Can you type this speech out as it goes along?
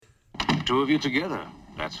Two of you together,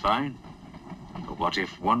 that's fine. But what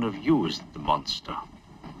if one of you is the monster?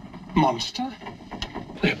 Monster?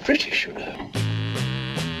 They're British, you know.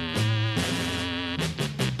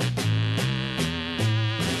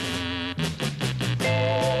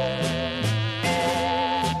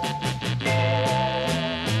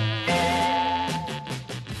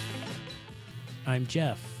 I'm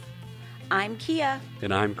Jeff. I'm Kia.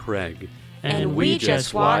 And I'm Craig. And we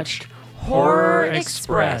just watched Horror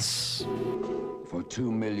Express. For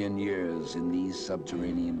 2 million years in these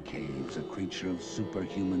subterranean caves, a creature of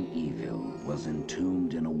superhuman evil was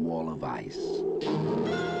entombed in a wall of ice,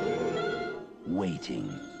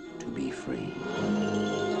 waiting to be free,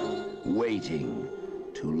 waiting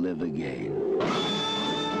to live again.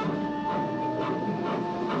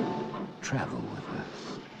 Travel with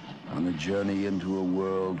us on a journey into a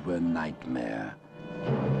world where nightmare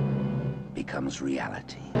becomes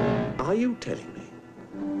reality. Are you telling me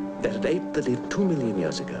that an ape that lived 2 million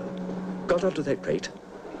years ago got onto that crate,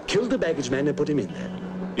 killed the baggage man and put him in there?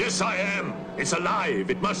 Yes, I am. It's alive.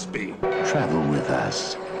 It must be. Travel with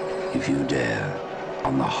us, if you dare,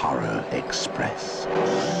 on the Horror Express.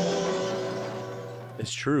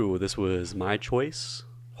 It's true. This was my choice,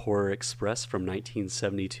 Horror Express from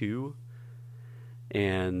 1972.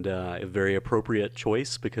 And a very appropriate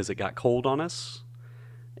choice because it got cold on us.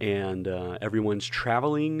 And everyone's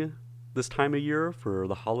traveling this time of year for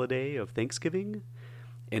the holiday of Thanksgiving.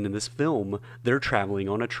 And in this film, they're traveling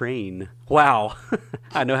on a train. Wow.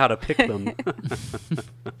 I know how to pick them.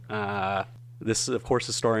 This, of course,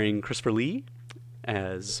 is starring Christopher Lee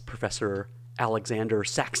as Professor Alexander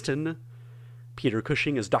Saxton, Peter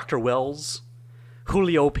Cushing as Dr. Wells,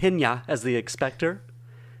 Julio Pena as the Inspector,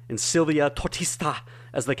 and Sylvia Tortista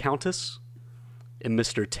as the Countess, and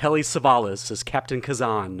Mr. Telly Savalas as Captain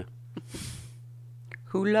Kazan.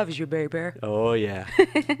 Who loves you, baby? Oh, yeah.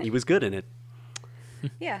 He was good in it.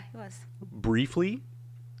 Yeah, he was. Briefly,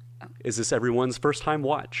 is this everyone's first time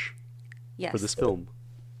watch Yes. for this film?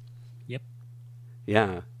 Yep.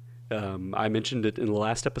 Yeah. I mentioned it in the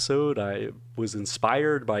last episode. I was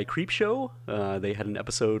inspired by Creepshow. They had an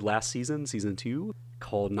episode last season, season 2,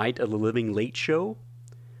 called Night of the Living Late Show.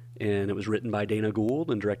 And it was written by Dana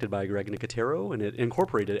Gould and directed by Greg Nicotero. And it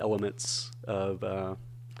incorporated elements of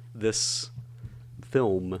this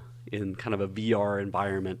film in kind of a VR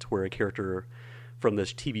environment where a character from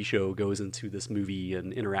this TV show goes into this movie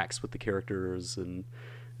and interacts with the characters. And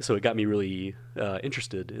so it got me really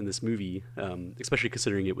interested in this movie, especially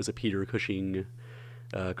considering it was a Peter Cushing,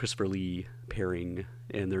 Christopher Lee pairing,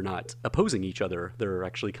 and they're not opposing each other. They're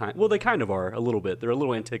actually they kind of are a little bit. They're a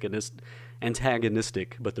little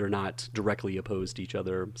antagonistic, but they're not directly opposed to each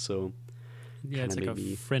other. So Yeah, it's like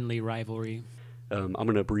a friendly rivalry. I'm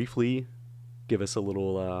going to briefly give us a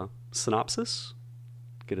little synopsis,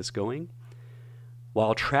 get us going.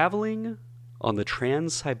 While traveling on the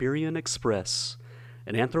Trans-Siberian Express,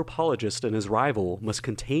 an anthropologist and his rival must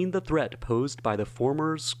contain the threat posed by the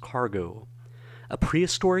former's cargo, a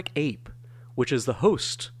prehistoric ape, which is the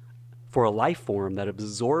host for a life form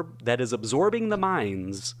that is absorbing the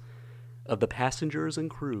minds of the passengers and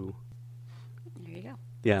crew. There you go.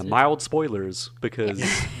 Yeah, mild spoilers because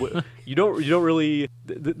you don't really.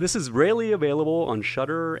 This is rarely available on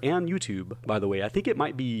Shudder and YouTube. By the way, I think it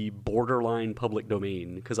might be borderline public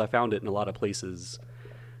domain because I found it in a lot of places.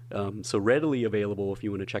 So readily available if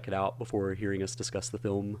you want to check it out before hearing us discuss the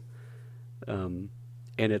film. And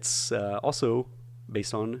it's also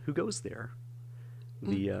based on Who Goes There,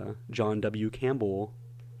 the John W. Campbell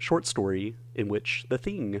short story in which The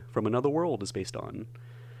Thing from Another World is based on.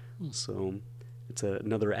 So it's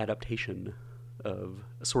another adaptation of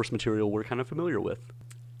a source material we're kind of familiar with.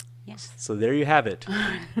 Yes. So there you have it.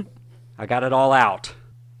 I got it all out.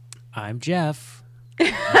 I'm Jeff.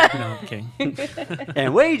 No, okay.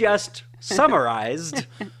 And we just summarized.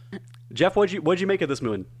 Jeff, what'd you make of this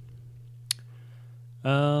movie?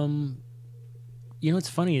 What's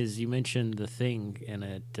funny is you mentioned The Thing, and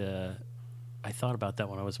I thought about that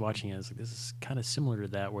when I was watching it. I was like, this is kind of similar to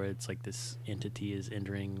that, where it's like this entity is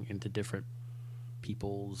entering into different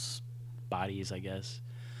people's bodies, I guess.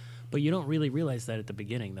 But you don't really realize that at the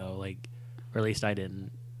beginning, though. Like, or at least I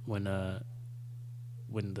didn't. When the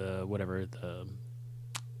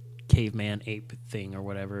caveman ape thing or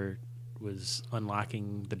whatever was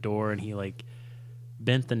unlocking the door, and he like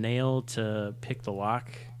bent the nail to pick the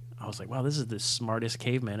lock. I was like, wow, this is the smartest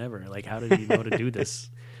caveman ever. Like, how did he know to do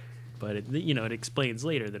this? But it explains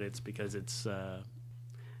later that it's because it's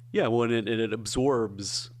Yeah, well, and it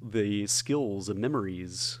absorbs the skills and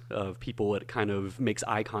memories of people it kind of makes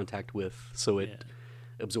eye contact with. So it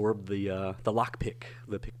absorbed the lockpick,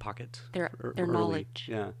 the pickpocket. Their early. knowledge.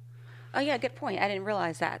 Yeah. Oh yeah, good point. I didn't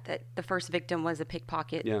realize that the first victim was a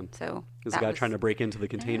pickpocket. Yeah. So There's a guy trying to break into the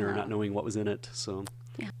container, not knowing what was in it. So.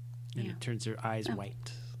 Yeah. And it turns their eyes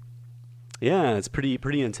white. Yeah, it's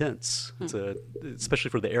pretty intense. It's especially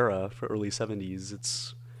for the era, for early 70s.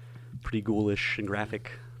 It's pretty ghoulish and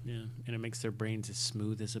graphic. Yeah, and it makes their brains as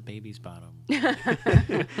smooth as a baby's bottom.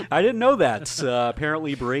 I didn't know that.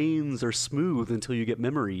 Apparently, brains are smooth until you get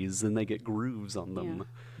memories, and they get grooves on them.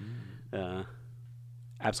 Yeah.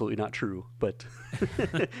 Absolutely not true, but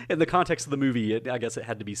in the context of the movie, I guess it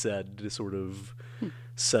had to be said to sort of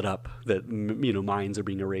set up that minds are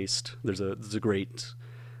being erased. There's a great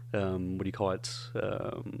what do you call it?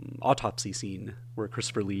 Autopsy scene where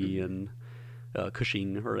Christopher Lee and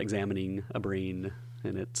Cushing are examining a brain,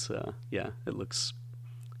 and it looks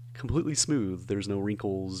completely smooth. There's no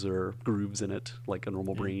wrinkles or grooves in it like a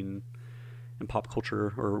normal brain in pop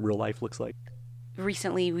culture or real life looks like.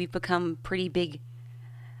 Recently, we've become pretty big.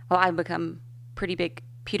 Well, I've become pretty big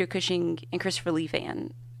Peter Cushing and Christopher Lee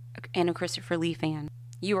fan, and a Christopher Lee fan.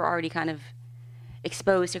 You were already kind of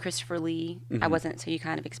exposed to Christopher Lee. I wasn't, so you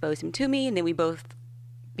kind of exposed him to me, and then we both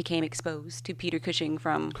became exposed to Peter Cushing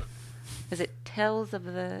from, is it Tales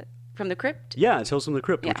from the Crypt? Yeah, Tales from the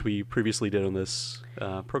Crypt, which we previously did on this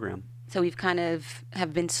program. So we've kind of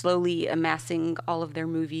have been slowly amassing all of their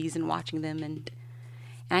movies and watching them, and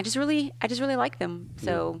I just really like them.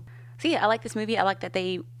 So yeah, I like this movie. I like that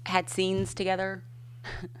they had scenes together,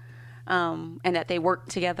 and that they worked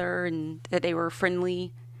together, and that they were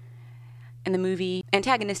friendly in the movie.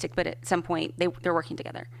 Antagonistic, but at some point they're working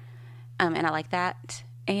together. And I like that.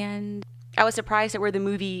 And I was surprised at where the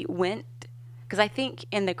movie went, because I think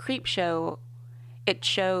in the Creep Show, it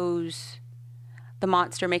shows the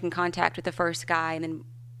monster making contact with the first guy and then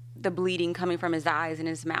the bleeding coming from his eyes and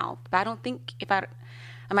his mouth. But I don't think,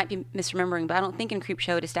 I might be misremembering, but I don't think in Creep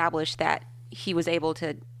Show it established that he was able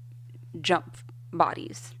to jump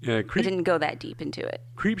bodies. Yeah, it didn't go that deep into it.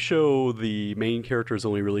 Creep Show, the main character is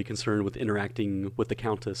only really concerned with interacting with the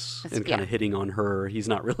Countess and kind of hitting on her. He's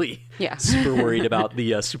not really super worried about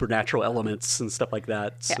the supernatural elements and stuff like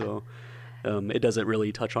that. Yeah. So it doesn't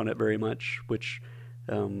really touch on it very much, which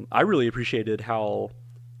I really appreciated how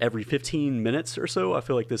every 15 minutes or so, I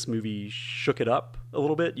feel like this movie shook it up a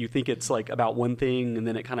little bit. You think it's like about one thing, and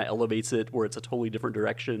then it kind of elevates it where it's a totally different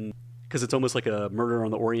direction. Because it's almost like a Murder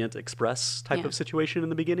on the Orient Express type of situation in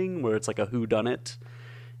the beginning, where it's like a whodunit,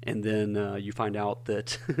 and then you find out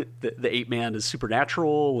that the ape man is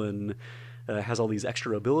supernatural and has all these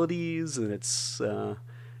extra abilities, and it's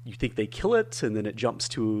you think they kill it, and then it jumps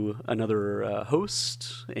to another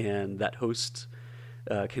host, and that host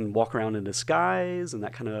can walk around in disguise, and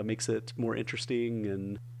that kind of makes it more interesting.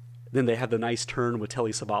 And then they have the nice turn with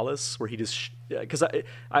Telly Savalas, where he just, because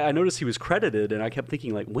I noticed he was credited, and I kept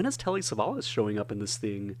thinking, like, when is Telly Savalas showing up in this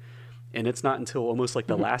thing? And it's not until almost like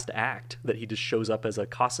the last act that he just shows up as a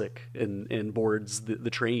Cossack and boards the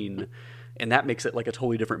train. And that makes it like a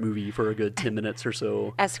totally different movie for a good 10 minutes or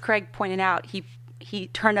so. As Craig pointed out, he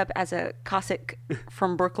turned up as a Cossack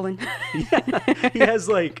from Brooklyn. He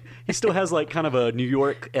still has like kind of a New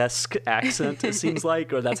York-esque accent, it seems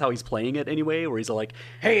like, or that's how he's playing it anyway, where he's like,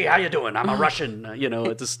 "Hey, how you doing? I'm a Russian."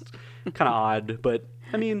 It's just kind of odd, but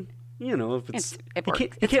I mean,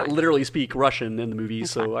 if he can't literally speak Russian in the movie,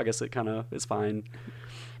 so fine. I guess it kind of is fine.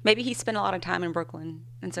 Maybe he spent a lot of time in Brooklyn,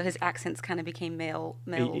 and so his accents kind of became male.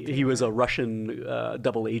 He was a Russian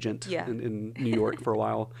double agent in New York for a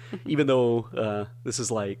while, even though this is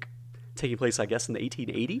like taking place, I guess, in the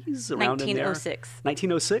 1880s, around 1906.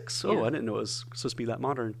 1906? Oh, yeah. I didn't know it was supposed to be that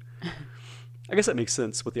modern. I guess that makes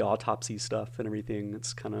sense with the autopsy stuff and everything.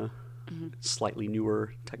 It's kind of slightly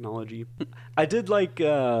newer technology. I did like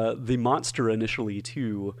the monster initially,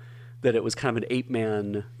 too, that it was kind of an ape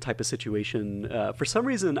man type of situation. For some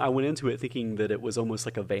reason, I went into it thinking that it was almost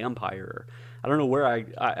like a vampire. I don't know where I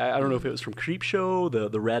don't know if it was from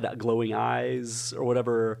Creepshow, the red glowing eyes or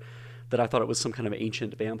whatever, that I thought it was some kind of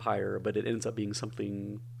ancient vampire, but it ends up being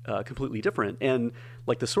something completely different. And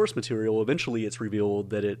like the source material, eventually it's revealed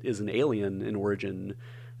that it is an alien in origin,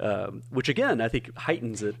 which again, I think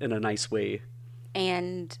heightens it in a nice way.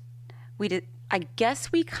 And I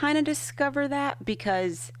guess we kind of discover that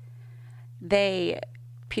because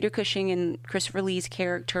Peter Cushing and Christopher Lee's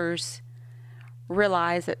characters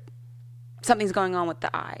realize that something's going on with the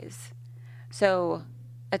eyes. So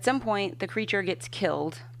at some point, the creature gets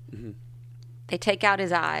killed. Mm-hmm. They take out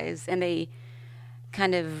his eyes, and they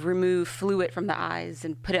kind of remove fluid from the eyes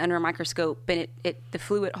and put it under a microscope, and the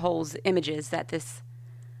fluid holds images that this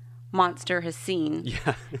monster has seen.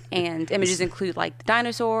 Yeah. And images include like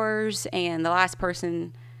dinosaurs and the last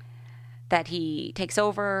person that he takes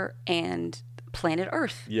over and planet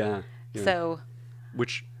Earth. Yeah. Yeah. So,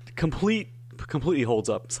 which completely holds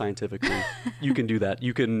up scientifically. You can do that.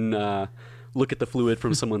 You can look at the fluid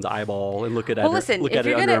from someone's eyeball and look at it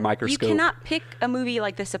under a microscope. You cannot pick a movie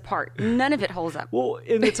like this apart. None of it holds up. Well,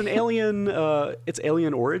 and it's an alien. It's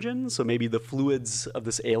alien origin, so maybe the fluids of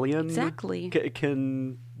this alien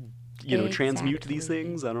can transmute these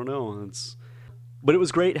things. I don't know. But it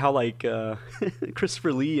was great how like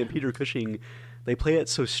Christopher Lee and Peter Cushing, they play it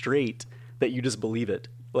so straight that you just believe it.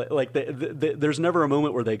 Like there's never a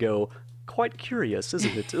moment where they go, quite curious,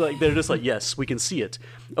 isn't it? Like they're just like, yes, we can see it.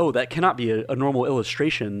 Oh, that cannot be a normal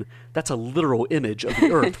illustration. That's a literal image of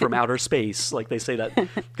the Earth from outer space. Like they say that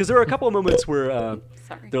because there are a couple of moments where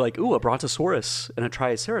they're like, ooh, a brontosaurus and a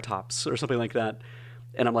triceratops or something like that.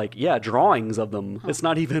 And I'm like, yeah, drawings of them. It's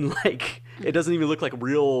not even like, it doesn't even look like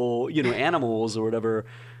real, animals or whatever.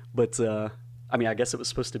 But I mean, I guess it was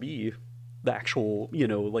supposed to be the actual,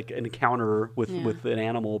 like an encounter with an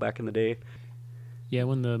animal back in the day. Yeah,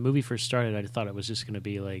 when the movie first started, I thought it was just going to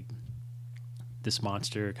be like this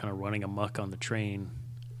monster kind of running amok on the train,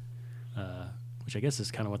 which I guess is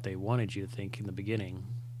kind of what they wanted you to think in the beginning.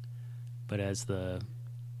 But as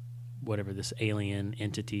whatever this alien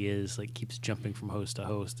entity is, like keeps jumping from host to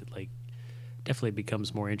host, it like definitely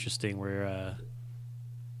becomes more interesting where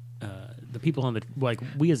the people on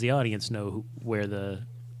we as the audience know where the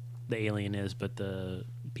alien is, but the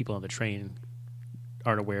people on the train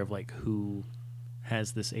aren't aware of like who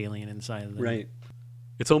has this alien inside of them. Right.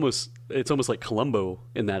 It's almost like Columbo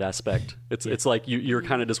in that aspect. It's like you're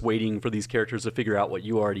kind of just waiting for these characters to figure out what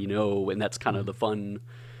you already know, and that's kind of the fun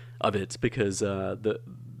of it because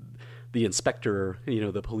the inspector,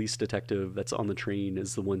 the police detective that's on the train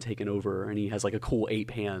is the one taking over, and he has like a cool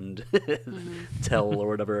ape hand tell or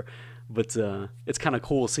whatever. But it's kind of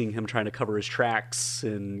cool seeing him trying to cover his tracks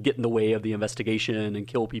and get in the way of the investigation and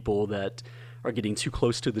kill people that are getting too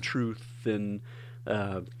close to the truth. And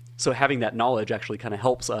so having that knowledge actually kind of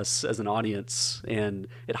helps us as an audience, and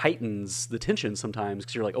it heightens the tension sometimes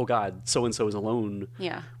because you're like, oh God, so-and-so is alone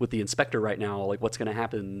with the inspector right now. Like, what's going to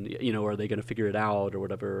happen? Are they going to figure it out or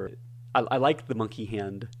whatever? I like the monkey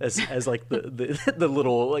hand as like the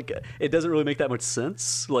little, like, it doesn't really make that much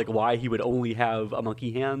sense, like why he would only have a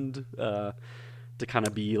monkey hand to kind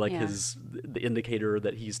of be like the indicator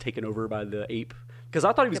that he's taken over by the ape. Because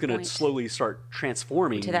I thought he was going to slowly start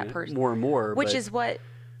transforming to that person more and more. Which is what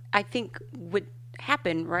I think would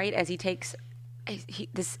happen, right? As he takes,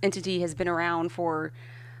 this entity has been around for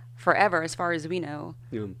forever, as far as we know,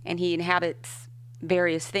 and he inhabits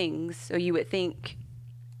various things. So you would think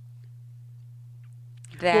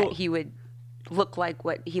that he would look like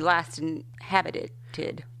what he last inhabited.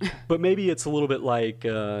 But maybe it's a little bit like,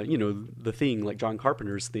 the Thing, like John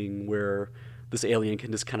Carpenter's Thing, where this alien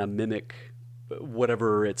can just kind of mimic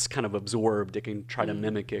whatever it's kind of absorbed. It can try to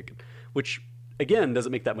mimic it, which again doesn't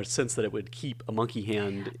make that much sense that it would keep a monkey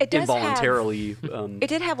hand involuntarily. It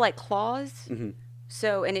did have like claws,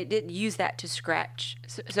 so, and it did use that to scratch.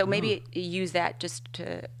 So maybe it used that just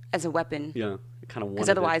as a weapon. Yeah, it kind of, because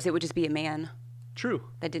otherwise it would just be a man. True.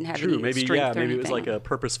 That didn't have any maybe strength or maybe anything. it was like a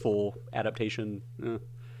purposeful adaptation.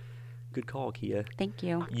 Good call, Kia. Thank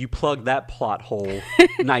you. You plugged that plot hole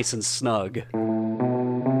nice and snug.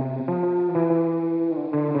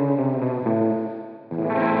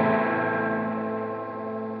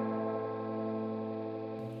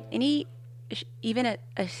 Even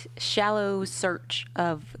a shallow search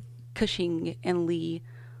of Cushing and Lee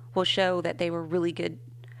will show that they were really good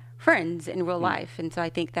friends in real life. And so I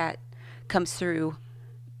think that comes through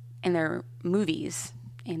in their movies.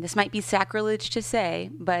 And this might be sacrilege to say,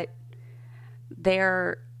 but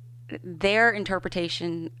their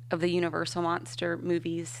interpretation of the Universal Monster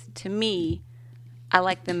movies, to me, I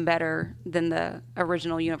like them better than the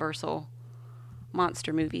original Universal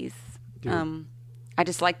Monster movies. I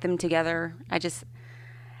just like them together.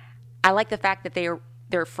 I like the fact that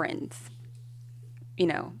they're friends,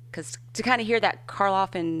 because to kind of hear that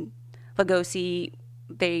Karloff and Lugosi,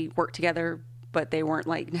 they worked together, but they weren't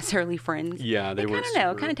like necessarily friends. Yeah, they weren't. I don't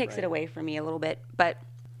know. It kind of takes it away from me a little bit, but.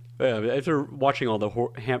 After watching all the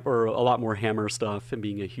or a lot more Hammer stuff and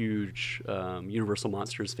being a huge Universal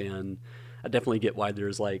Monsters fan, I definitely get why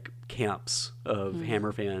there's like camps of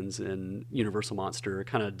Hammer fans and Universal Monster,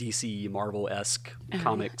 kind of DC Marvel-esque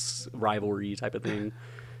comics rivalry type of thing.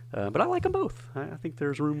 But I like them both. I think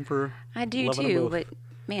there's room for. I do too, but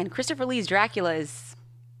man, Christopher Lee's Dracula is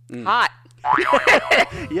hot.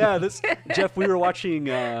 Yeah, Jeff, we were watching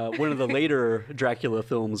one of the later Dracula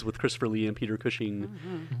films with Christopher Lee and Peter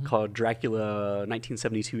Cushing called Dracula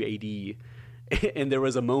 1972 AD. And there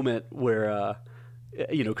was a moment where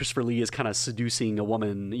Christopher Lee is kind of seducing a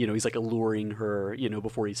woman. He's like alluring her,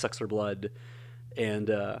 before he sucks her blood.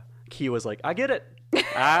 And Kia was like, I get it.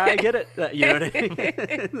 I get it. You know what I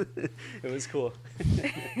mean? It was cool.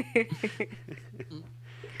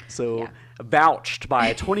 So, vouched by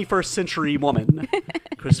a 21st century woman,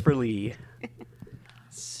 Christopher Lee.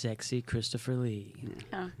 Sexy Christopher Lee.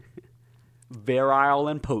 Yeah. Virile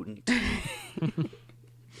and potent.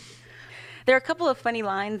 There are a couple of funny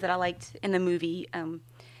lines that I liked in the movie.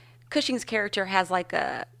 Cushing's character has like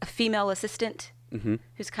a female assistant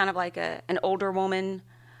who's kind of like an older woman.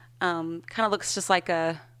 Kind of looks just like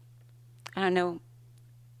I don't know.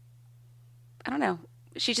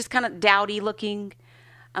 She's just kind of dowdy looking.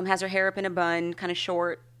 Has her hair up in a bun, kind of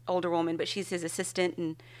short, older woman, but she's his assistant.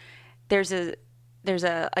 And there's a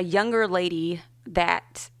younger lady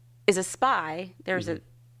that is a spy.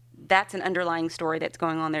 That's an underlying story that's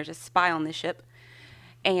going on. There's a spy on this ship.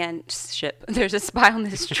 There's a spy on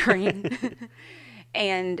this train.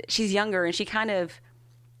 And she's younger, and she kind of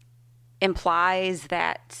implies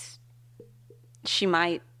that she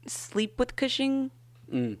might sleep with Cushing,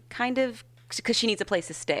 kind of, because she needs a place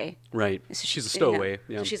to stay. Right. She's a stowaway.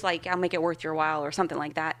 Yeah. So she's like, I'll make it worth your while, or something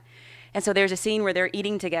like that. And so there's a scene where they're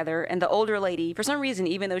eating together, and the older lady, for some reason,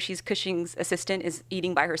 even though she's Cushing's assistant, is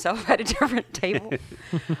eating by herself at a different table.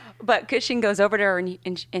 But Cushing goes over to her,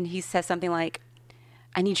 and he says something like,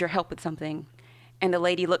 I need your help with something. And the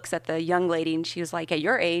lady looks at the young lady, and she was like, at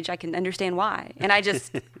your age, I can understand why. And I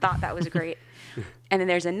just thought that was great. And then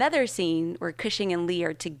there's another scene where Cushing and Lee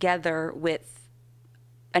are together with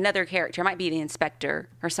another character. It might be the inspector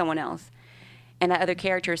or someone else. And that other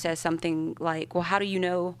character says something like, well, how do you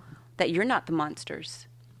know that you're not the monsters?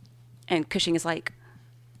 And Cushing is like,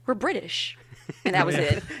 we're British. And that was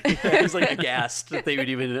it. He was like aghast that they would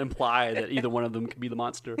even imply that either one of them could be the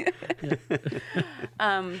monster.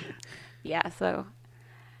 So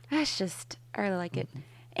that's just, I really like it.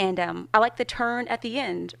 And I like the turn at the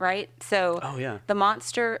end, right? So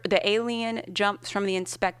the alien jumps from the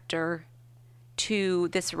inspector to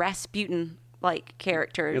this Rasputin-like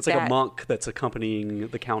character. It's like a monk that's accompanying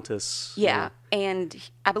the Countess. Yeah, and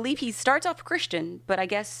I believe he starts off Christian, but I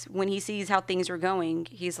guess when he sees how things are going,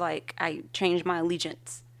 he's like, I changed my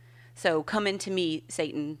allegiance. So come into me,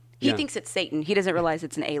 Satan. He thinks it's Satan. He doesn't realize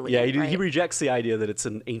it's an alien. Yeah, he rejects the idea that it's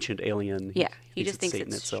an ancient alien. Yeah, he just thinks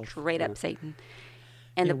it's straight up Satan.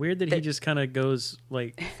 And weird that he just kind of goes,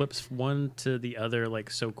 like, flips one to the other, like,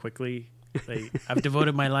 so quickly. Like, I've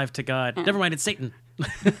devoted my life to God. Never mind, it's Satan.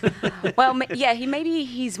 Well, maybe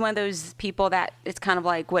he's one of those people that it's kind of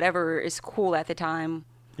like whatever is cool at the time.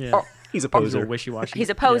 Yeah. Or, he's a poser. Wishy-washy. He's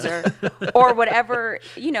a poser. Or whatever,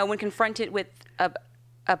 when confronted with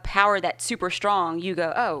a power that's super strong, you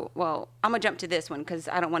go, oh, well, I'm going to jump to this one because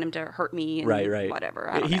I don't want him to hurt me. And right.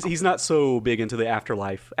 Whatever. He's not so big into the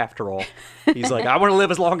afterlife after all. He's like, I want to live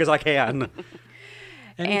as long as I can.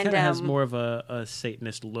 And he kind of has more of a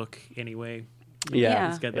Satanist look anyway. Yeah.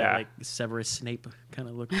 He's got that like Severus Snape kind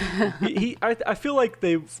of look. I feel like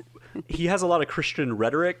he has a lot of Christian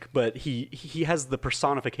rhetoric, but he has the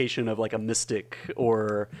personification of like a mystic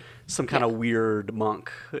or some kind of weird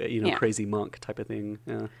monk, crazy monk type of thing.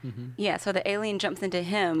 Yeah. Mm-hmm. Yeah. So the alien jumps into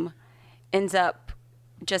him, ends up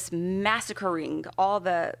just massacring all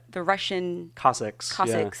the Russian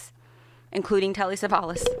Cossacks, including Telly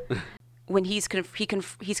Savalas. When he's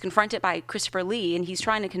confronted by Christopher Lee, and he's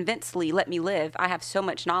trying to convince Lee, let me live. I have so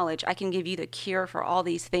much knowledge. I can give you the cure for all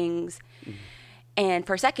these things. Mm-hmm. And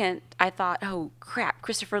for a second, I thought, oh, crap,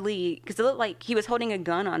 Christopher Lee, because it looked like he was holding a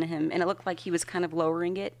gun on him, and it looked like he was kind of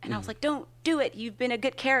lowering it. And I was like, don't do it. You've been a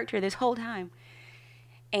good character this whole time.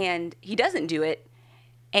 And he doesn't do it.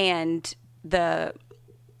 And the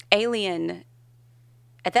alien,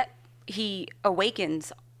 he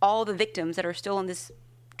awakens all the victims that are still on this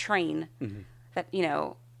train, that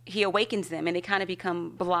he awakens them, and they kind of become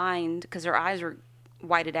blind because their eyes are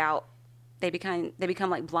whited out. They become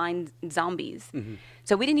like blind zombies.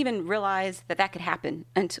 So we didn't even realize that could happen,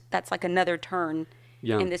 and that's like another turn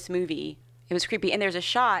in this movie. It was creepy. And there's a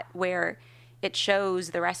shot where it shows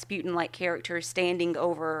the Rasputin-like character standing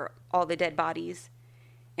over all the dead bodies,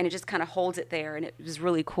 and it just kind of holds it there, and it was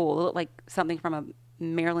really cool. It looked like something from a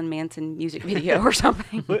Marilyn Manson music video or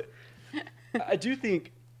something. But I do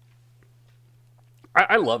think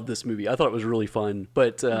I love this movie. I thought it was really fun.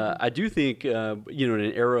 But I do think, in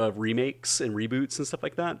an era of remakes and reboots and stuff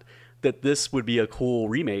like that, that this would be a cool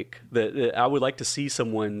remake. That I would like to see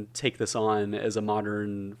someone take this on as a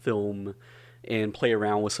modern film and play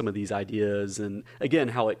around with some of these ideas. And again,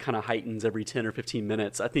 how it kind of heightens every 10 or 15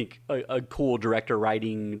 minutes. I think a cool director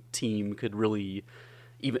writing team could really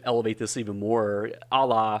even elevate this even more, a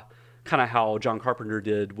la kind of how John Carpenter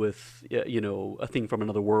did with A Thing from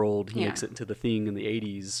Another World. He makes it into The Thing in the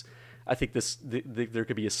 80s. I think there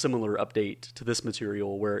could be a similar update to this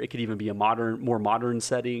material where it could even be a more modern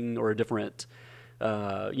setting or a different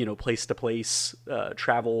place to place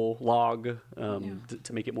travel log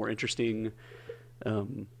to make it more interesting.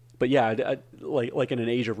 But yeah, like in an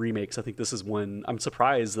age of remakes, I think this is one I'm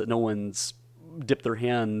surprised that no one's dipped their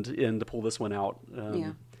hand in to pull this one out.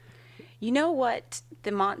 You know what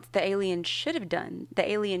the alien should have done? The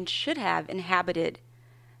alien should have inhabited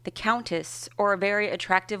the Countess or a very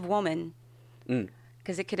attractive woman,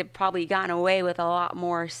 because it could have probably gotten away with a lot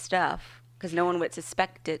more stuff because no one would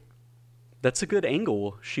suspect it. That's a good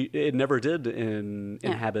angle. It never did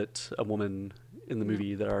inhabit a woman in the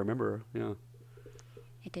movie that I remember. Yeah,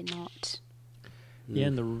 it did not. Yeah,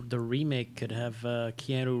 and the remake could have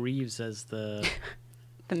Keanu Reeves as the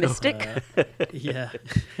the mystic. Yeah.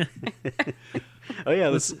 Oh yeah,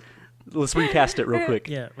 let's recast it real quick.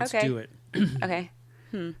 Yeah, let's do it. Okay.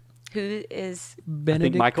 Who is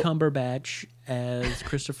Benedict Cumberbatch as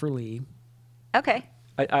Christopher Lee? Okay.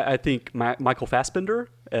 I think Michael Fassbender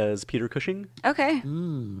as Peter Cushing. Okay.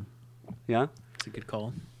 Yeah, that's a good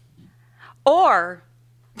call. Or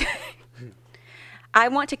I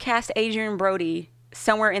want to cast Adrian Brody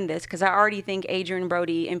somewhere in this because I already think Adrian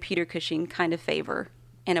Brody and Peter Cushing kind of favor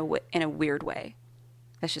in a weird way.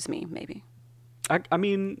 That's just me, maybe. I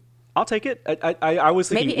mean, I'll take it. I was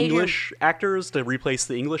thinking English actors to replace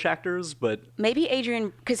the English actors, but maybe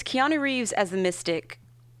Adrian, because Keanu Reeves as the Mystic,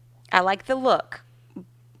 I like the look,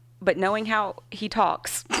 but knowing how he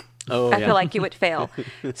talks, I feel like it would fail.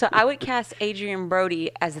 So I would cast Adrian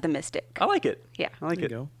Brody as the Mystic. I like it. Yeah, I like there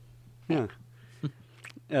it. You go.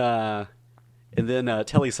 Yeah. And then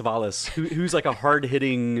Telly Savalas, who's like a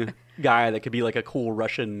hard-hitting guy that could be like a cool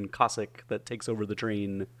Russian Cossack that takes over the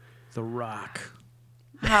train. The Rock.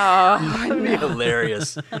 Oh, that'd be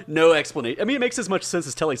hilarious. No explanation. I mean, it makes as much sense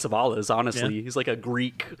as Telly Savalas, honestly. Yeah. He's like a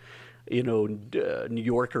Greek, New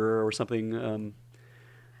Yorker or something.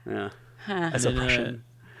 As a Russian.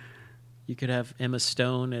 You could have Emma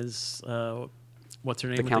Stone as, what's her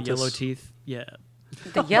name? The with Countess? The yellow teeth? Yeah.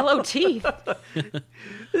 The yellow teeth.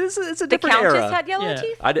 It's a different the Countess era. had yellow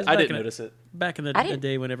teeth? I didn't notice it. Back in the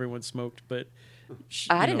day when everyone smoked, but...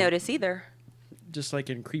 I didn't notice either. Just like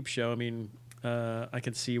in Creepshow, I mean, I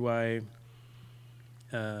can see why...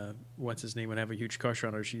 what's his name would have a huge crush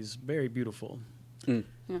on her. She's very beautiful. Yeah.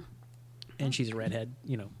 And she's a redhead.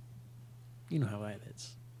 You know how that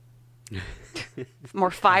is.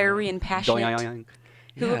 More fiery and passionate.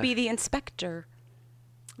 Who would be the inspector?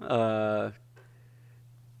 Javier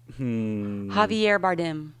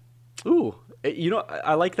Bardem. Ooh,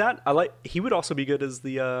 I like that. He would also be good as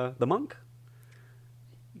the monk.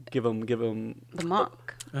 Give him the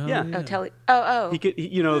monk. Yeah. Oh. He could,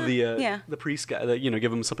 the priest guy. That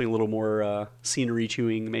give him something a little more scenery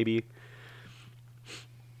chewing, maybe.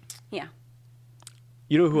 Yeah.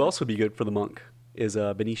 You know who else would be good for the monk is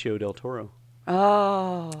Benicio del Toro.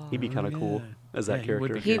 Oh. He'd be kind of cool as that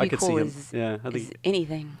character. He'd be cool see him. Yeah, I think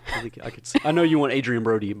anything. I think I could. I know you want Adrian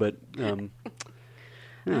Brody, but. Oh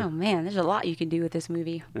man, there's a lot you can do with this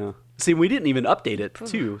movie. Yeah. See, we didn't even update it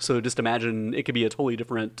too. So just imagine it could be a totally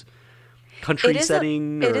different country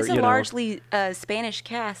setting. It is a largely Spanish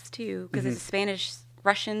cast too, because it's a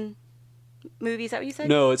Spanish-Russian movie. Is that what you said?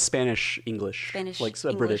 No, it's Spanish-English.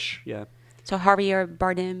 Spanish-English. British. Yeah. So Javier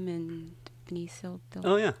Bardem and Benicio del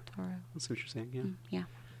Toro. Oh yeah. That's what you're saying. Yeah. Yeah.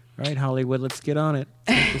 All right, Hollywood, let's get on it.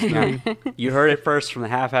 You heard it first from the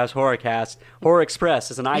Half-Ass Horrorcast. Horror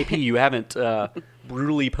Express is an IP you haven't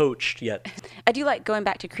brutally poached yet. I do like going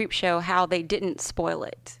back to Creepshow how they didn't spoil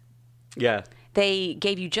it. Yeah. They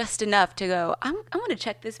gave you just enough to go, I want to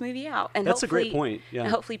check this movie out. And that's a great point. Yeah.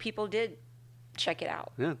 And hopefully people did check it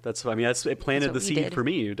out. Yeah, it planted the seed for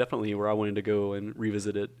me, definitely, where I wanted to go and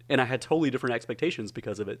revisit it. And I had totally different expectations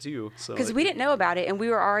because of it, too. Because we didn't know about it, and we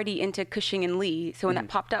were already into Cushing and Lee. So when that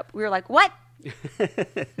popped up, we were like, what?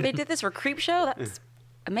 They did this for Creepshow? That's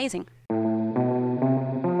amazing.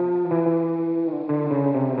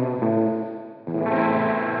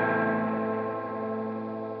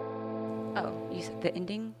 Oh, you said the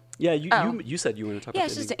ending? Yeah, you said you wanted to talk about the ending. Yeah,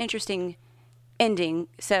 it's just an interesting ending.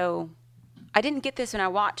 So... I didn't get this when I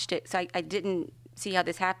watched it, so I didn't see how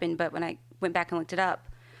this happened. But when I went back and looked it up,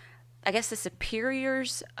 I guess the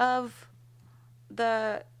superiors of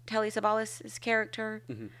the Telly Savalas' character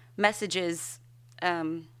messages,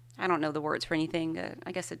 I don't know the words for anything,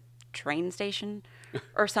 I guess a train station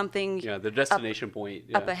or something. Yeah, the destination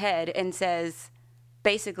point. Up ahead, and says,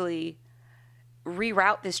 basically,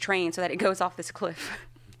 reroute this train so that it goes off this cliff.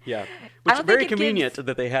 Yeah, I which don't very think it convenient gives-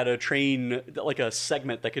 that they had a train, like a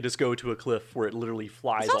segment that could just go to a cliff where it literally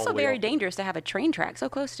flies It's all the also way very off. dangerous to have a train track so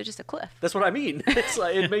close to just a cliff. That's what I mean. It's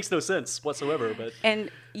like, it makes no sense whatsoever. But And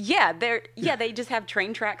they just have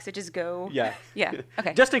train tracks that just go. yeah,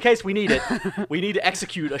 Okay. Just in case we need it, we need to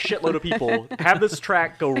execute a shitload of people. Have this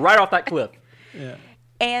track go right off that cliff. Yeah.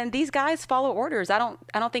 And these guys follow orders. I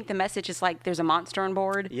don't think the message is like there's a monster on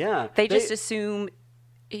board. Yeah, They just assume.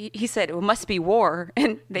 He said it must be war,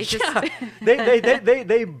 and they just.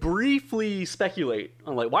 They briefly speculate.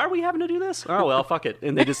 I'm like, why are we having to do this? Oh well, fuck it,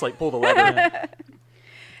 and they just like pull the lever.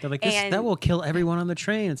 They're like, And- that will kill everyone on the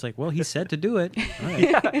train. It's like, well, he said to do it. All right.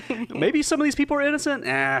 Yeah, maybe some of these people are innocent.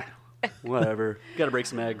 Whatever. Got to break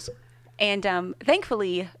some eggs. And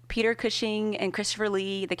thankfully, Peter Cushing and Christopher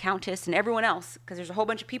Lee, the Countess, and everyone else, because there's a whole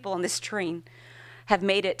bunch of people on this train, have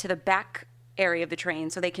made it to the back area of the train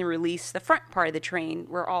so they can release the front part of the train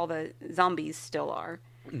where all the zombies still are.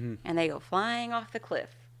 Mm-hmm. And they go flying off the cliff.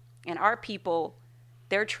 And our people,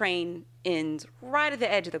 their train ends right at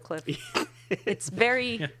the edge of the cliff. It's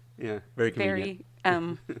very, Yeah, very convenient.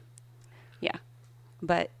 yeah.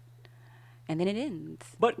 But, and then it ends.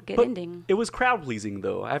 But Good but ending. it was crowd pleasing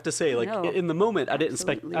though. I have to say, like No, in the moment, I didn't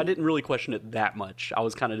absolutely. really question it that much. I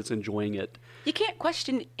was kind of just enjoying it. You can't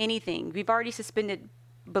question anything. We've already suspended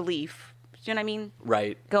belief. Do you know what I mean?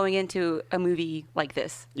 Right. Going into a movie like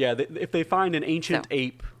this. Yeah. If they find an ancient So.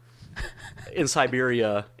 ape in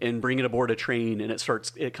Siberia and bring it aboard a train and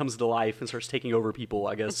it comes to life and starts taking over people,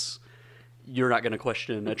 I guess you're not going to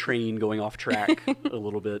question a train going off track a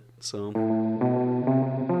little bit. So.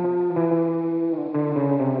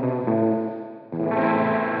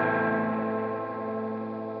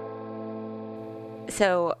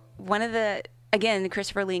 So again,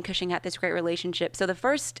 Christopher Lee and Cushing had this great relationship. So the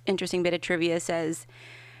first interesting bit of trivia says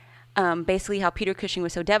basically how Peter Cushing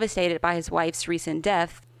was so devastated by his wife's recent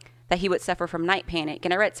death that he would suffer from night panic.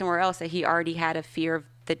 And I read somewhere else that he already had a fear of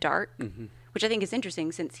the dark, which I think is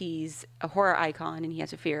interesting since he's a horror icon and he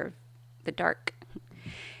has a fear of the dark.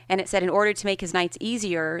 And it said in order to make his nights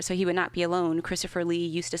easier so he would not be alone, Christopher Lee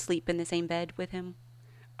used to sleep in the same bed with him.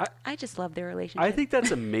 I just love their relationship. I think that's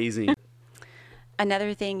amazing.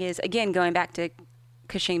 Another thing is, again, going back to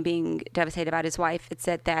Cushing being devastated about his wife, it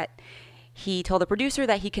said that he told the producer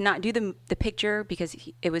that he could not do the picture because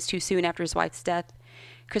it was too soon after his wife's death.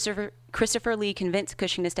 Christopher Lee convinced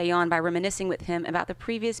Cushing to stay on by reminiscing with him about the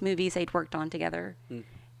previous movies they'd worked on together.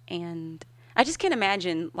 And I just can't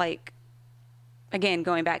imagine, like, again,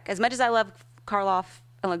 going back, as much as I love Karloff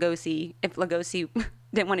and Lugosi, if Lugosi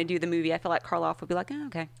didn't want to do the movie, I feel like Karloff would be like, oh,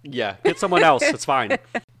 okay. Yeah, get someone else. It's fine.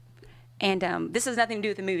 And this has nothing to do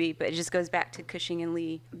with the movie, but it just goes back to Cushing and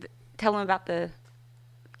Lee. Tell them about the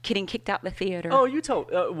getting kicked out the theater. Oh, you tell.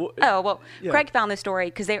 Yeah. Craig found the story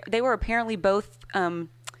because they were apparently both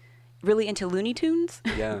really into Looney Tunes.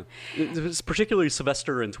 Yeah, it's particularly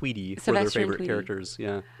Sylvester and Tweety were their Sylvester and favorite Tweety. characters.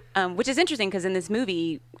 Yeah, Which is interesting because in this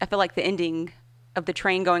movie, I feel like the ending of the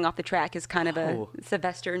train going off the track is kind of a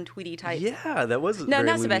Sylvester and Tweety type. yeah, that was No, very not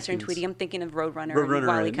Looney Sylvester and Tunes. Tweety. I'm thinking of Roadrunner and Roadrunner,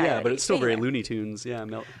 Wile E. and, Coyote. yeah, but it's still very Anyway. Looney Tunes. Yeah,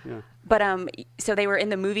 yeah. But so they were in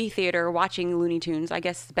the movie theater watching Looney Tunes, I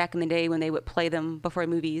guess back in the day when they would play them before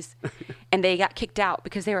movies, and they got kicked out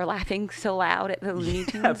because they were laughing so loud at the Looney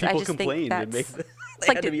Tunes. Yeah, people I just complained think and that's they it's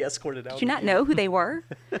like, had to be escorted out. Did you not know who they were?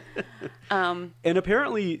 And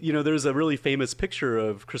apparently, there's a really famous picture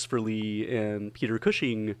of Christopher Lee and Peter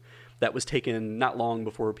Cushing that was taken not long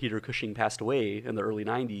before Peter Cushing passed away in the early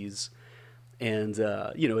 90s. And,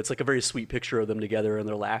 it's like a very sweet picture of them together and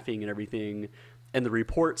they're laughing and everything. And the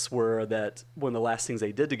reports were that one of the last things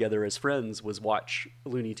they did together as friends was watch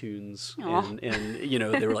Looney Tunes. Aw. And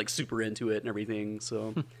they were like super into it and everything.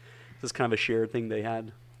 So this is kind of a shared thing they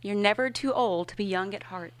had. You're never too old to be young at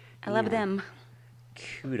heart. I love them.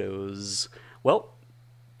 Kudos. Well,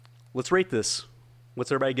 let's rate this.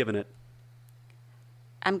 What's everybody giving it?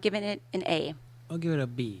 I'm giving it an A. I'll give it a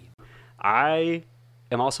B. I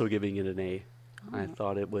am also giving it an A. I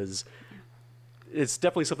thought it's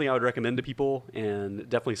definitely something I would recommend to people and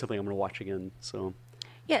definitely something I'm going to watch again. So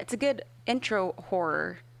Yeah, it's a good intro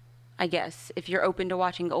horror, I guess, if you're open to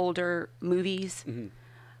watching older movies,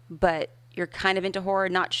 but you're kind of into horror,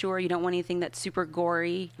 not sure, you don't want anything that's super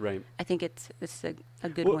gory. Right. I think it's a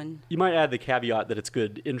good Well, one. You might add the caveat that it's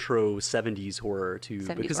good intro 70s horror too,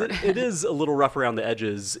 70s because horror. it is a little rough around the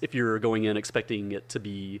edges if you're going in expecting it to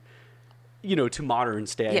be, to modern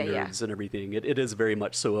standards and everything. It is very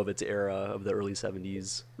much so of its era of the early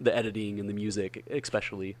 70s, the editing and the music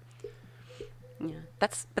especially. Yeah,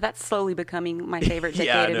 that's slowly becoming my favorite decade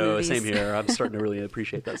Yeah, of no, movies. same here. I'm starting to really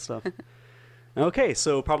appreciate that stuff. Okay,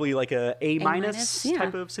 so probably like a A minus yeah.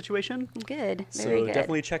 type of situation. Good. So Very good.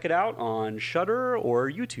 definitely check it out on Shudder or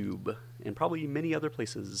YouTube, and probably many other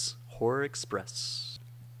places. Horror Express.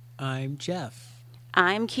 I'm Jeff.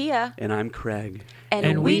 I'm Kia. And I'm Craig.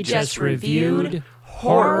 And we just reviewed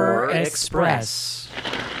Horror Express.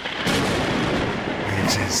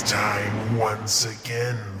 It is time once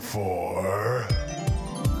again for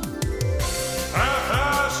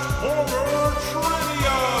Half-Assed Horror Trivia!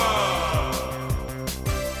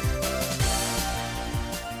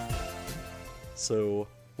 So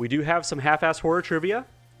we do have some half-assed horror trivia.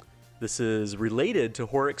 This is related to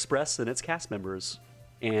Horror Express and its cast members.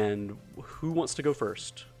 And who wants to go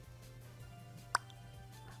first?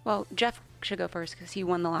 Well, Jeff should go first because he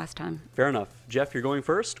won the last time. Fair enough. Jeff, you're going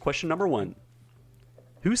first. Question number 1.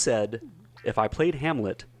 Who said, if I played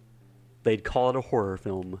Hamlet, they'd call it a horror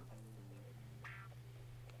film?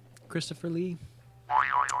 Christopher Lee.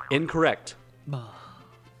 Incorrect. Bah.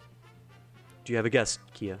 Do you have a guess,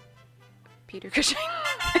 Kia? Peter Cushing.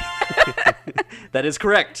 That is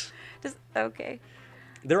correct. Okay.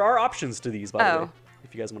 There are options to these, by the way,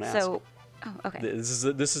 if you guys want to ask. Okay.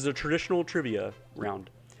 This is a traditional trivia round.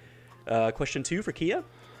 Question 2 for Kia.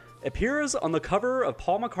 Appears on the cover of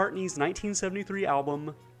Paul McCartney's 1973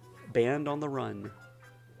 album, Band on the Run.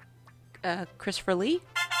 Christopher Lee.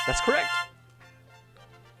 That's correct.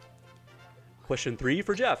 Question 3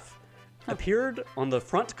 for Jeff. Appeared on the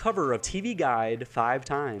front cover of TV Guide 5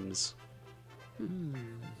 times.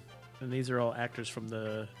 And these are all actors from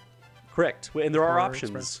the... Correct. And there are Horror options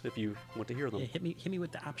Express. if you want to hear them. Yeah, hit me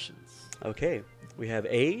with the options. Okay. We have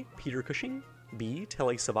A, Peter Cushing, B,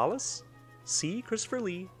 Telly Savalas, C, Christopher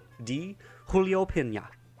Lee, D, Julio Pena.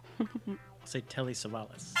 I'll say Telly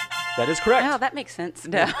Savalas. That is correct. Oh, that makes sense.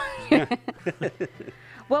 No.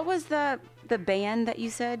 What was the band that you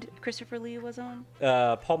said Christopher Lee was on?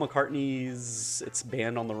 Paul McCartney's It's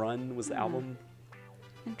Band on the Run was the album.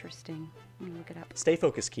 Interesting. Let me look it up. Stay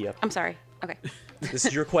focused, Kia. I'm sorry. Okay. This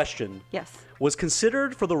is your question. Yes. Was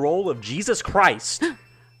considered for the role of Jesus Christ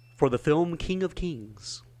for the film King of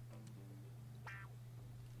Kings.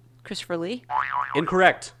 Christopher Lee.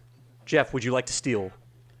 Incorrect. Jeff, would you like to steal?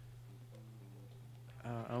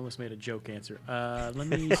 I almost made a joke answer. Let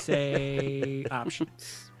me say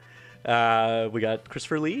options. We got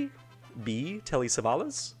Christopher Lee, B, Telly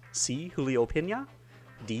Savalas, C, Julio Pena,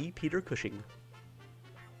 D, Peter Cushing.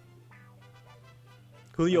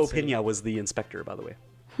 Julio Pena was the inspector, by the way.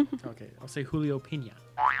 Okay, I'll say Julio Pena.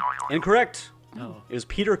 Incorrect. Oh. It was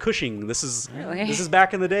Peter Cushing. This is Really?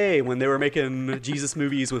 back in the day when they were making Jesus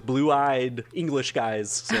movies with blue-eyed English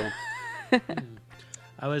guys. So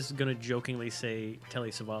I was gonna jokingly say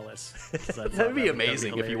Telly Savalas. that'd be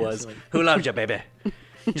amazing if he was. Who loves you, baby?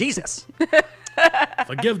 Jesus.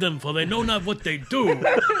 Forgive them, for they know not what they do.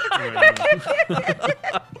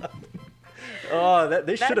 Oh,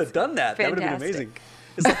 they should have done that. Fantastic. That would have been amazing.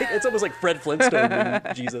 It's almost like Fred Flintstone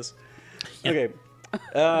and Jesus. Okay.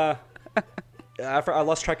 I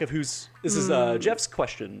lost track of who's... This is Jeff's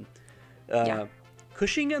question. Yeah.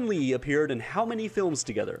 Cushing and Lee appeared in how many films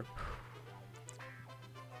together?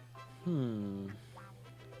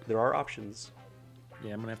 There are options.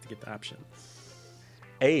 Yeah, I'm gonna have to get the options.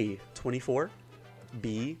 A, 24.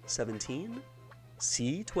 B, 17.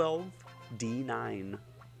 C, 12. D, 9.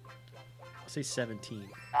 I'll say 17.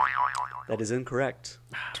 That is incorrect.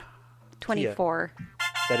 24.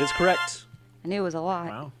 That is correct. I knew it was a lot.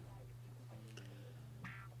 Wow.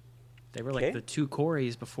 They were Okay. like the two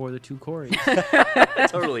Coreys before the two Coreys.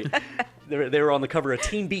 Totally. They were on the cover of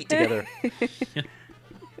Teen Beat together.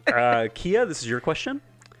 Kia, this is your question.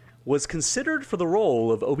 Was considered for the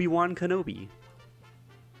role of Obi-Wan Kenobi.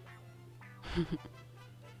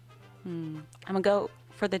 I'm going to go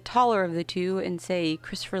for the taller of the two and say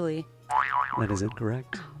Christopher Lee. That is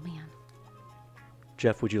incorrect. Oh, man.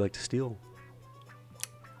 Jeff, would you like to steal?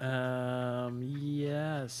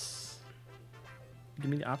 Yes. Give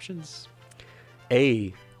me the options.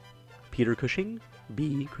 A, Peter Cushing.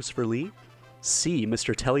 B, Christopher Lee. C,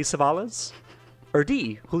 Mr. Telly Savalas. Or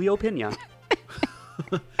D, Julio Pena.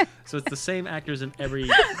 So it's the same actors in every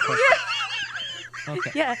question.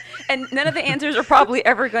 Okay. Yeah, and none of the answers are probably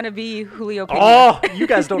ever going to be Julio Pena. Oh, you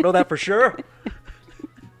guys don't know that for sure.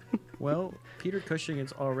 Well, Peter Cushing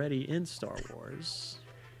is already in Star Wars.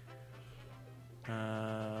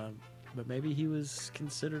 But maybe he was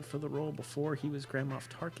considered for the role before he was Grand Moff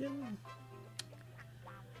Tarkin?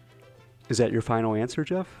 Is that your final answer,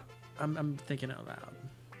 Jeff? I'm thinking out loud.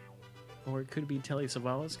 Or it could be Telly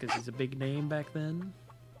Savalas because he's a big name back then.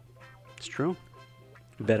 It's true.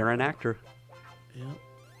 Veteran actor. Yeah.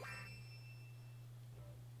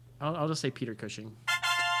 I'll just say Peter Cushing.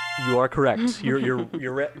 You are correct.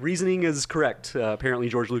 Your reasoning is correct. Apparently,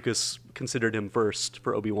 George Lucas considered him first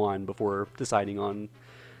for Obi-Wan before deciding on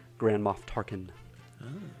Grand Moff Tarkin.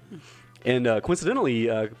 Oh. And coincidentally,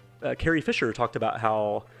 Carrie Fisher talked about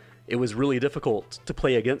how it was really difficult to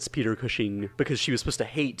play against Peter Cushing because she was supposed to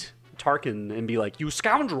hate Tarkin and be like, "You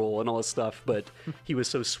scoundrel," and all this stuff, but he was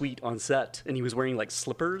so sweet on set, and he was wearing like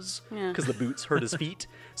slippers because the boots hurt his feet.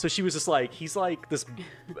 So she was just like, he's like this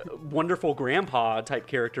wonderful grandpa type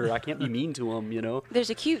character. I can't be mean to him, you know? There's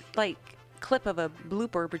a cute like clip of a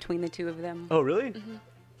blooper between the two of them. Oh, really? Mm-hmm.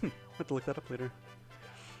 I'll have to look that up later.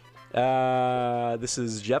 This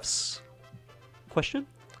is Jeff's question.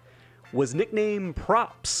 Was nicknamed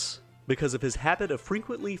Props because of his habit of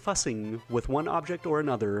frequently fussing with one object or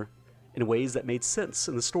another in ways that made sense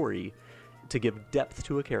in the story to give depth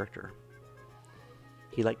to a character?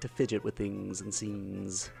 He liked to fidget with things and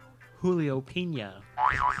scenes. Julio Pena.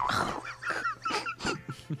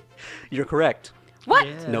 You're correct. What?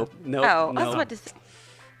 Yeah. Nope. Oh, I was about to say.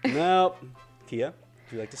 Nope. Kia,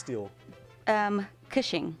 do you like to steal?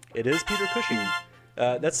 Cushing. It is Peter Cushing.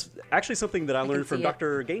 That's actually something that I learned from see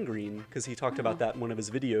Dr. Gangrene, because he talked about that in one of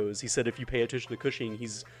his videos. He said if you pay attention to Cushing,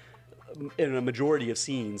 he's in a majority of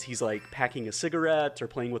scenes, he's like packing a cigarette or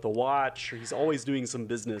playing with a watch, or he's always doing some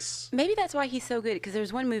business. Maybe that's why he's so good, because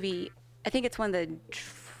there's one movie, I think it's one of the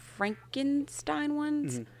Frankenstein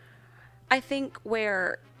ones, I think,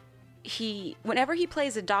 where whenever he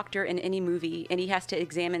plays a doctor in any movie and he has to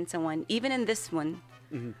examine someone, even in this one,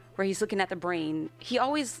 where he's looking at the brain, he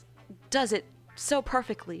always does it so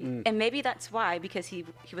perfectly. And maybe that's why, because he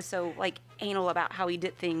was so like anal about how he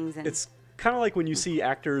did things. And It's kind of like when you see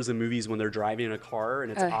actors in movies when they're driving in a car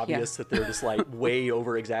and it's obvious that they're just like way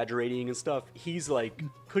over exaggerating and stuff. He's like,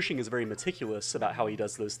 Cushing is very meticulous about how he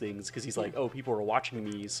does those things, because he's like, oh, people are watching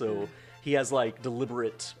me, so he has like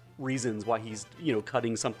deliberate reasons why he's, you know,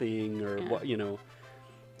 cutting something or what, you know.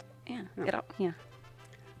 Yeah.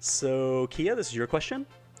 So Kia, this is your question.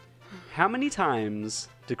 How many times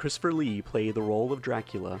did Christopher Lee play the role of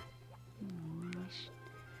Dracula?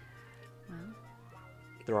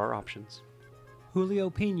 There are options. Julio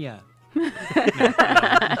Pena. Can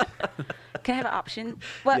I have an option?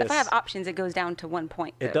 Well, if I Yes. have options, it goes down to 1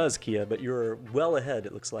 point. It does, Kia, but you're well ahead,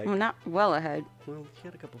 it looks like. I'm not well ahead. Well, you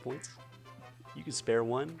had a couple points. You can spare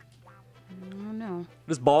one. Oh, no.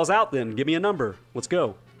 This ball's out then. Give me a number. Let's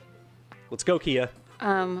go. Let's go, Kia.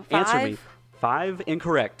 5. Answer me. 5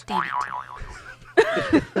 incorrect. Damn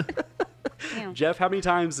it. Damn. Jeff, how many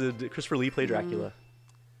times did Christopher Lee play Dracula?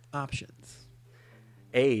 Options.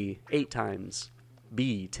 A, 8 times.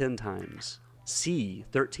 B, 10 times. C,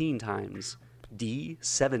 13 times. D,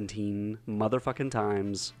 17 motherfucking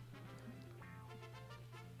times.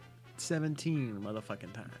 17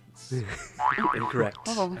 motherfucking times. Incorrect.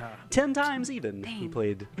 Oh. 10 times even he Dang.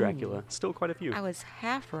 played Dracula. Still quite a few. I was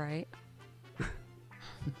half right.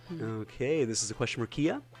 Okay, this is a question for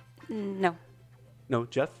Kia. No. No,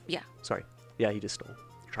 Jeff? Yeah. Sorry. Yeah, he just stole.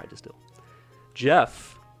 Tried to steal.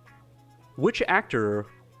 Jeff, which actor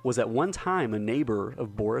was at one time a neighbor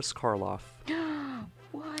of Boris Karloff?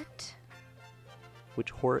 What?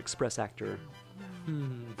 Which Horror Express actor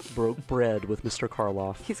broke bread with Mr.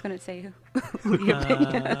 Karloff? He's going to say who?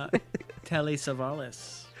 Telly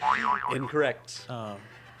Savalas. Incorrect. Oh,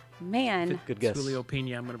 Man. Good guess. Julio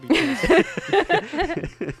Pena. I'm gonna be careful.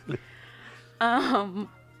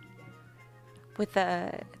 With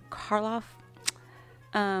Karloff.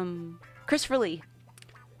 Christopher Lee.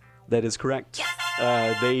 That is correct.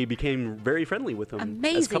 They became very friendly with him as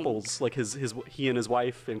Amazing. couples, like he and his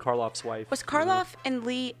wife and Karloff's wife. Was you know. Karloff and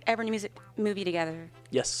Lee ever in a movie together?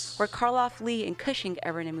 Yes. Were Karloff, Lee, and Cushing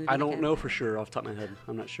ever in a movie I together? don't know for sure off the top of my head.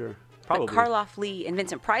 I'm not sure. Probably. But Karloff, Lee, and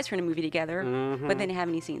Vincent Price were in a movie together, but they didn't have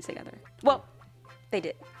any scenes together. Well, they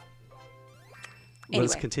did. Anyway.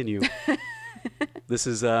 Let's continue. This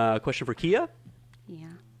is a question for Kia. Yeah.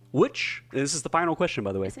 This is the final question,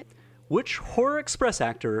 by the way. Is it? Which Horror Express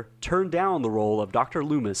actor turned down the role of Dr.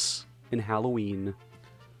 Loomis in Halloween?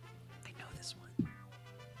 I know this one.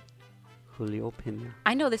 Julio Pena.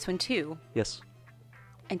 I know this one too, Yes.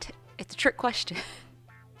 and it's a trick question.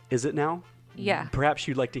 Is it now? Yeah. Perhaps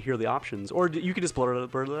you'd like to hear the options, or you could just blurt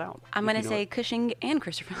it out. I'm if going you to know say it. Cushing and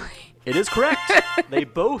Christopher Lee. It is correct. They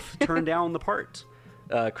both turned down the part.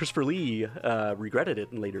 Christopher Lee regretted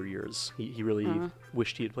it in later years. He really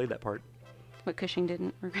wished he had played that part. But Cushing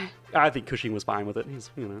didn't regret. I think Cushing was fine with it.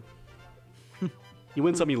 He's, you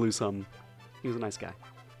win some, you lose some. He was a nice guy.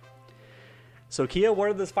 So, Kia, what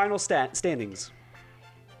are the final standings?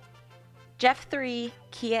 Jeff 3,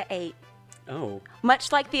 Kia 8. Oh.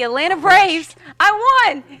 Much like the Atlanta Braves, I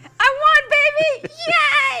won! I won, baby!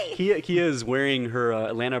 Yay! Kia is wearing her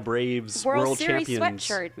Atlanta Braves World Series Champions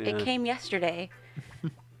sweatshirt. Yeah. It came yesterday.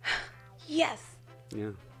 Yes.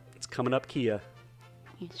 Yeah, it's coming up, Kia.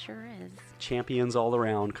 It sure is. Champions all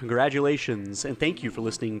around. Congratulations, and thank you for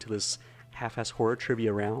listening to this half-ass horror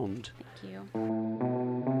trivia round. Thank you.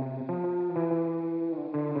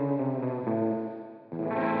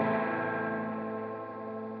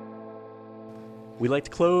 We like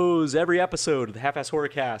to close every episode of the Half-Ass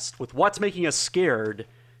Horrorcast with What's Making Us Scared,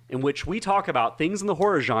 in which we talk about things in the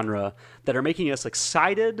horror genre that are making us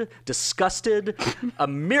excited, disgusted, a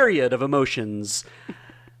myriad of emotions.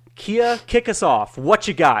 Kia, kick us off. What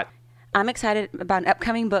you got? I'm excited about an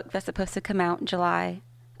upcoming book that's supposed to come out in July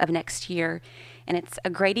of next year, and it's a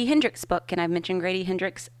Grady Hendrix book, and I've mentioned Grady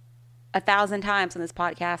Hendrix 1,000 times on this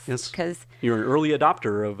podcast because you're an early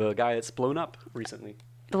adopter of a guy that's blown up recently.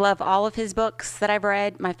 Love all of his books that I've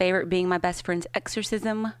read, my favorite being My Best Friend's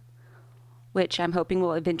Exorcism, which I'm hoping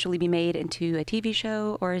will eventually be made into a TV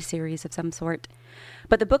show or a series of some sort.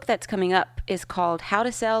 But the book that's coming up is called How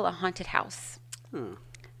to Sell a Haunted House.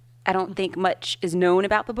 I don't think much is known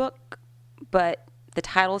about the book, but the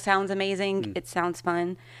title sounds amazing. It sounds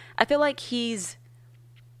fun. I feel like he's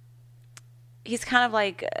kind of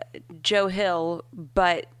like Joe Hill,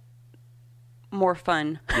 but more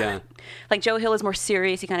fun. Yeah. Like Joe Hill is more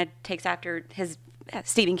serious. He kind of takes after his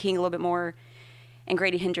Stephen King a little bit more. And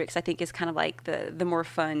Grady Hendrix, I think, is kind of like the more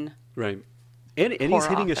fun. Right. And he's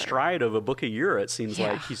hitting author. a stride of a book a year, it seems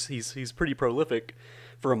like. He's pretty prolific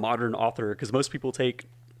for a modern author, because most people take,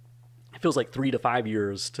 it feels like 3 to 5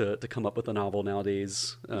 years to come up with a novel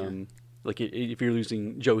nowadays. Like if you're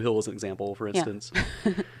using Joe Hill as an example, for instance.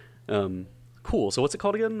 Cool. So what's it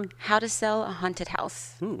called again? How to Sell a Haunted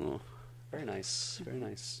House. Ooh, very nice. Very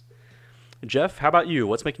nice. Jeff, how about you?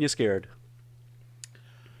 What's making you scared?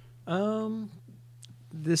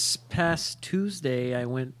 This past Tuesday, I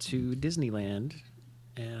went to Disneyland,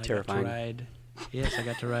 and Terrifying. I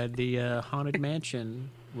got to ride the Haunted Mansion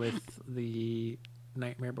with the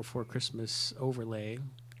Nightmare Before Christmas overlay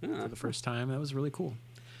for the first time. That was really cool.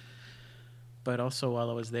 But also, while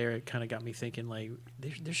I was there, it kind of got me thinking, like,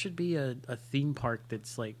 there should be a theme park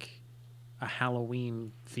that's like a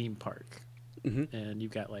Halloween theme park. Mm-hmm. And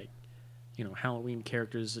you've got, like, you know, Halloween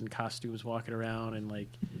characters in costumes walking around and, like,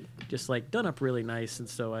 just, like, done up really nice. And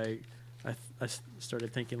so I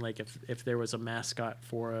started thinking, like, if there was a mascot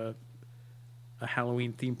for a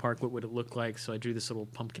Halloween theme park, what would it look like? So I drew this little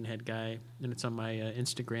pumpkin head guy, and it's on my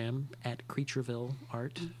Instagram, at Creatureville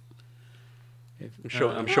Art.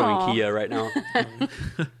 I'm showing Kia right now.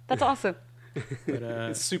 That's awesome. But,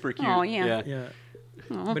 it's super cute. Oh, yeah. Yeah.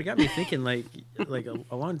 But it got me thinking, like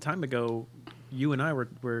a long time ago, you and I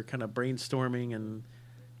were kind of brainstorming, and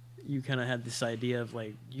you kind of had this idea of,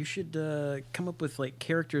 like, you should come up with, like,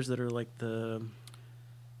 characters that are like the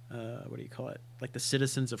what do you call it? Like the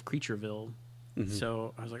citizens of Creatureville. Mm-hmm.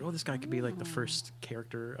 So I was like, oh, this guy could be like the first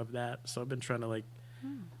character of that. So I've been trying to, like,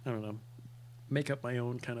 I don't know, make up my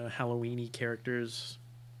own kind of Halloween-y characters.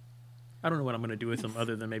 I don't know what I'm going to do with them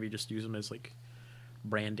other than maybe just use them as, like,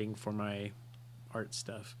 branding for my art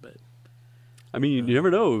stuff. But I mean, you never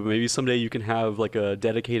know. Maybe someday you can have, like, a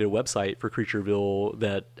dedicated website for Creatureville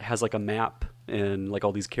that has, like, a map and, like,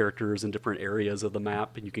 all these characters in different areas of the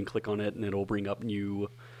map, and you can click on it and it'll bring up new,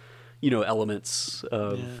 you know, elements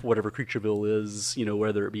of whatever Creatureville is, you know,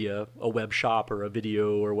 whether it be a web shop or a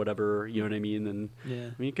video or whatever, you know what I mean? And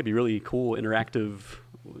I mean, it could be really cool, interactive,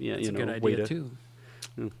 That's you know, a good way idea to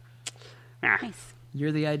too. Nice.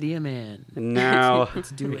 You're the idea man. Now Let's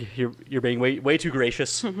do it. You're being way too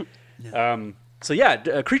gracious. So yeah,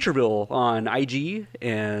 Creatureville on IG,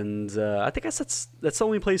 and I think that's the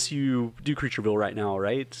only place you do Creatureville right now,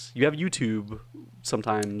 right? You have YouTube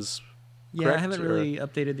sometimes. Yeah, correct? I haven't really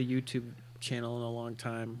updated the YouTube channel in a long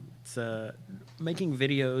time. It's making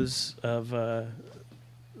videos of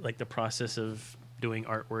like the process of doing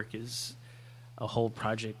artwork is a whole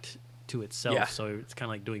project to itself. Yeah. So it's kind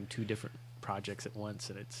of like doing two different projects at once,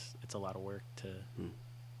 and it's a lot of work to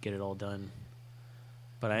get it all done.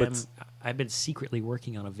 But I've been secretly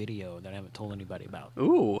working on a video that I haven't told anybody about.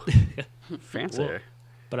 Ooh, fancy. Well,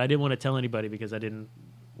 but I didn't want to tell anybody because I didn't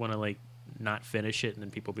want to, like, not finish it, and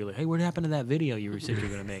then people be like, "Hey, what happened to that video you said you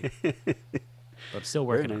were going to make?" But I'm still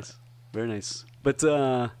working Very on nice. it. Very nice. But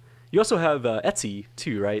you also have Etsy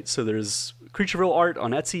too, right? So there's Creatureville art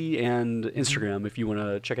on Etsy and Instagram if you want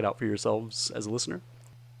to check it out for yourselves as a listener.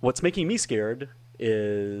 What's making me scared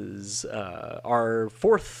is our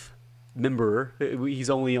fourth member. He's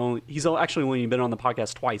actually only been on the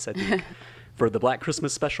podcast twice, I think. for the Black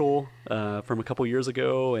Christmas special from a couple years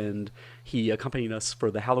ago, and he accompanied us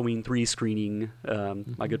for the Halloween 3 screening.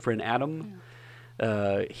 My good friend Adam.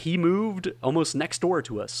 He moved almost next door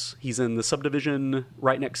to us. He's in the subdivision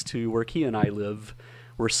right next to where Kia and I live.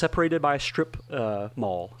 We're separated by a strip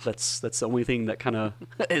mall. That's the only thing that kind of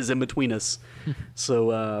is in between us.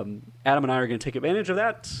 So Adam and I are going to take advantage of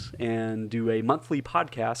that and do a monthly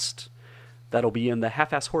podcast that'll be in the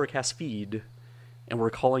Half-Ass Horrorcast feed, and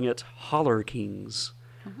we're calling it Holler Kings.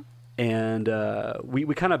 And we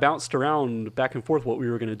kind of bounced around back and forth what we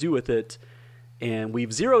were going to do with it, and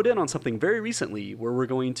we've zeroed in on something very recently where we're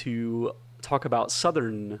going to talk about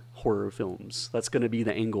Southern horror films. That's going to be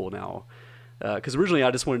the angle now. Because originally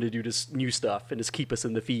I just wanted to do just new stuff and just keep us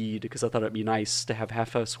in the feed, because I thought it'd be nice to have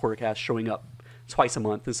Half-Ass Horrorcast showing up twice a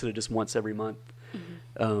month instead of just once every month.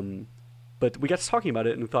 But we got to talking about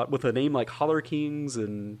it and thought, with a name like Holler Kings,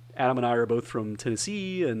 and Adam and I are both from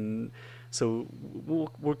Tennessee, and so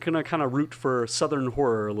we're going to kind of root for Southern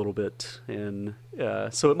horror a little bit. And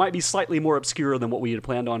so it might be slightly more obscure than what we had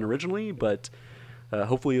planned on originally, but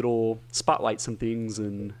hopefully it'll spotlight some things.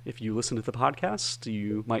 And if you listen to the podcast,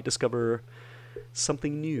 you might discover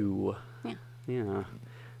something new. Yeah.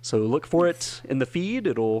 So look for it in the feed.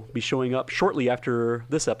 It'll be showing up shortly after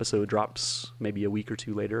this episode drops, maybe a week or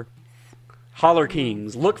two later. Holler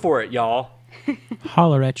Kings. Look for it, y'all.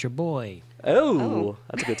 Holler at your boy. Oh,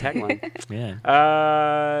 that's a good tagline. Yeah.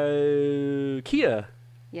 Kia.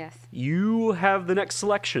 Yes. You have the next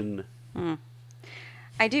selection.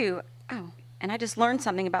 I do. Oh, and I just learned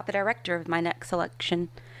something about the director of my next selection.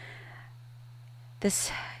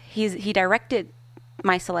 He directed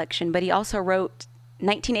my selection, but he also wrote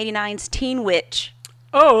 1989's Teen Witch.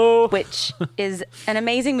 Oh! Which is an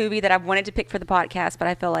amazing movie that I've wanted to pick for the podcast, but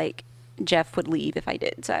I feel like Jeff would leave if I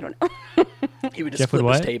did, so I don't know. He would just flip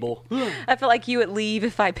his table. I feel like you would leave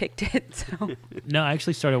if I picked it. So. No, I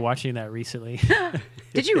actually started watching that recently.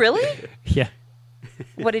 Did you really? Yeah.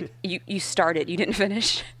 What did you started? You didn't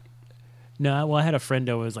finish? No, well, I had a friend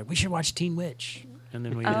over who was like, we should watch Teen Witch. And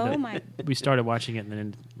then we started watching it, and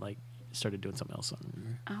then started doing something else.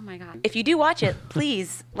 Oh my God. If you do watch it,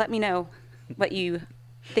 please let me know what you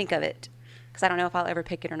think of it. Because I don't know if I'll ever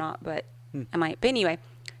pick it or not, but I might. But anyway,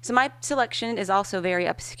 so my selection is also very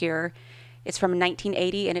obscure. It's from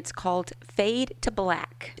 1980, and it's called Fade to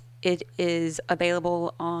Black. It is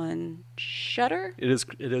available on Shudder. It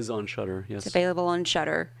is on Shudder, yes. It's available on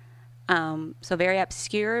Shudder. So very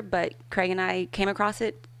obscure, but Craig and I came across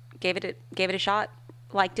it, gave it a shot,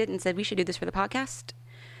 liked it, and said we should do this for the podcast.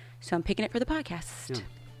 So I'm picking it for the podcast. Yeah.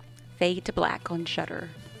 Fade to Black on Shudder.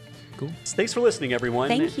 Cool. Thanks for listening, everyone.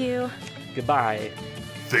 Thank you. Goodbye.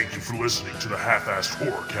 Thank you for listening to the Half-Assed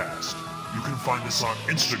Horrorcast. You can find us on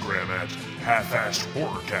Instagram at Half-Assed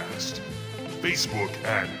Horrorcast, Facebook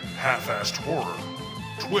at Half-Assed Horror,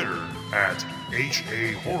 Twitter at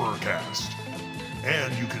HA Horrorcast,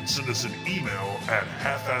 and you can send us an email at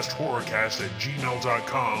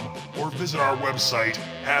halfassedhorrorcast@gmail.com or visit our website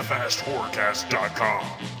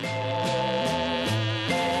halfassedhorrorcast.com.